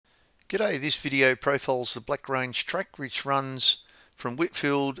G'day, this video profiles the Black Range track which runs from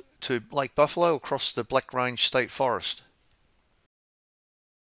Whitfield to Lake Buffalo across the Black Range State Forest.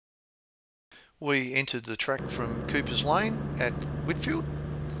 We entered the track from Cooper's Lane at Whitfield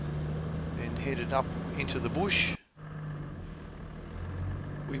and headed up into the bush.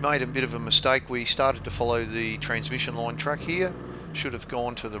 We made a bit of a mistake. We started to follow the transmission line track here. Should have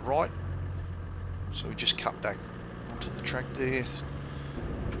gone to the right. So we just cut back onto the track there.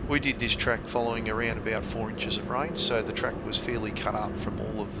 We did this track following around about 4 inches of rain, so the track was fairly cut up from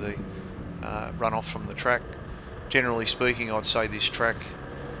all of the runoff from the track. Generally speaking, I'd say this track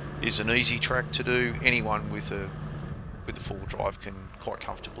is an easy track to do. Anyone with a four-wheel drive can quite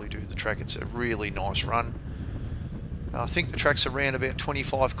comfortably do the track. It's a really nice run. I think the track's around about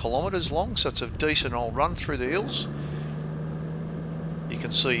 25 kilometres long, so it's a decent old run through the hills. You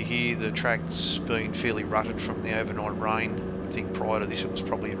can see here the track's been fairly rutted from the overnight rain. I think prior to this it was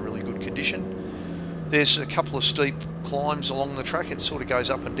probably in really good condition. There's a couple of steep climbs along the track. It sort of goes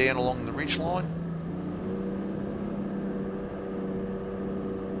up and down along the ridge line.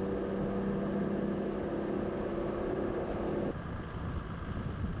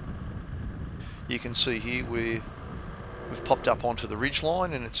 You can see here we've popped up onto the ridge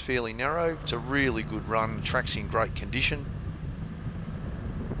line and it's fairly narrow. It's a really good run. The track's in great condition.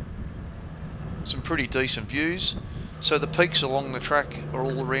 Some pretty decent views. So the peaks along the track are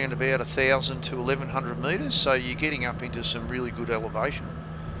all around about 1,000 to 1,100 metres, so you're getting up into some really good elevation.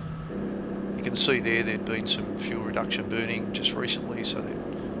 You can see there'd been some fuel reduction burning just recently, so they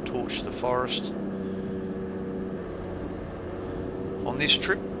torched the forest. On this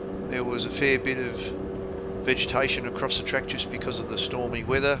trip there was a fair bit of vegetation across the track just because of the stormy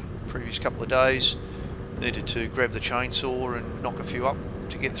weather the previous couple of days. Needed to grab the chainsaw and knock a few up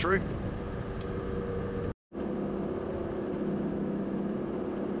to get through.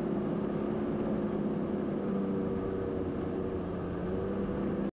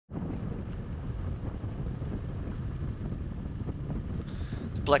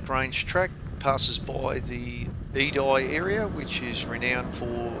 Black Range track passes by the Edye area, which is renowned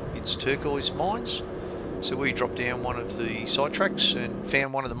for its turquoise mines. So we dropped down one of the side tracks and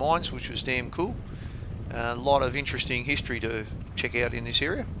found one of the mines, which was damn cool. A lot of interesting history to check out in this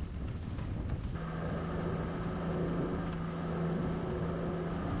area.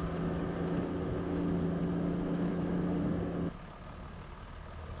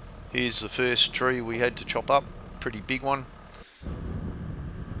 Here's the first tree we had to chop up, pretty big one.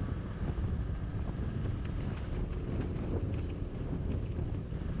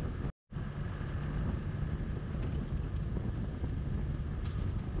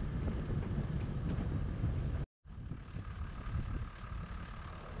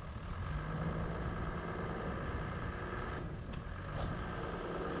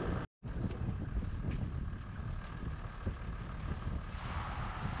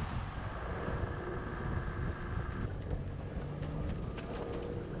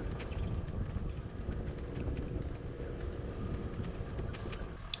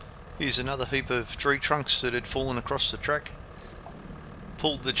 Here's another heap of tree trunks that had fallen across the track.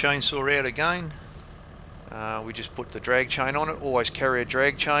 Pulled the chainsaw out again. We just put the drag chain on it. Always carry a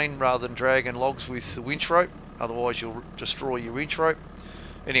drag chain rather than dragging logs with the winch rope, otherwise you'll destroy your winch rope.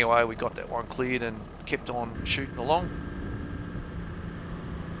 Anyway, we got that one cleared and kept on shooting along.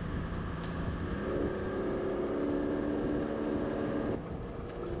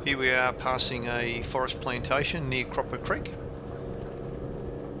 Here we are passing a forest plantation near Cropper Creek.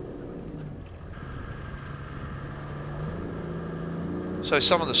 So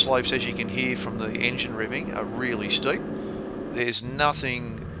some of the slopes, as you can hear from the engine revving, are really steep. There's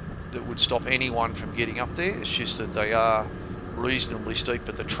nothing that would stop anyone from getting up there. It's just that they are reasonably steep,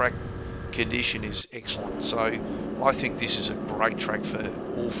 but the track condition is excellent. So I think this is a great track for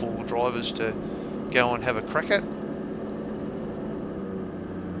all four-wheel drivers to go and have a crack at.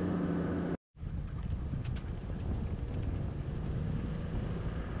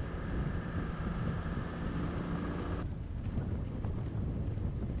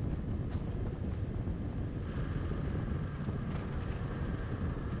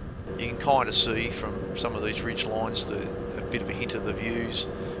 You can kind of see from some of these ridge lines a bit of a hint of the views.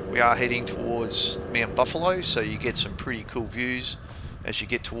 We are heading towards Mount Buffalo, so you get some pretty cool views as you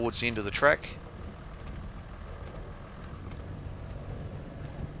get towards the end of the track.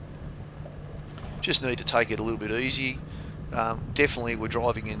 Just need to take it a little bit easy. Definitely we're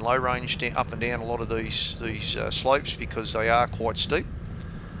driving in low range up and down a lot of these slopes because they are quite steep,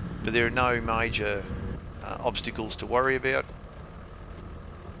 but there are no major obstacles to worry about.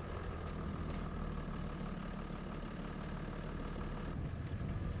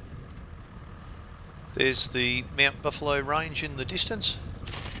 There's the Mount Buffalo Range in the distance.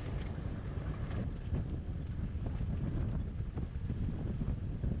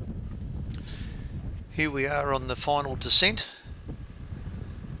 Here we are on the final descent.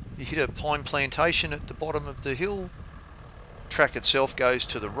 You hit a pine plantation at the bottom of the hill. Track itself goes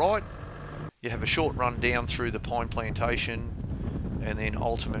to the right. You have a short run down through the pine plantation, and then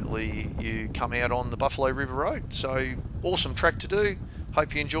ultimately you come out on the Buffalo River Road. So awesome track to do.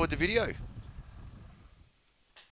 Hope you enjoyed the video.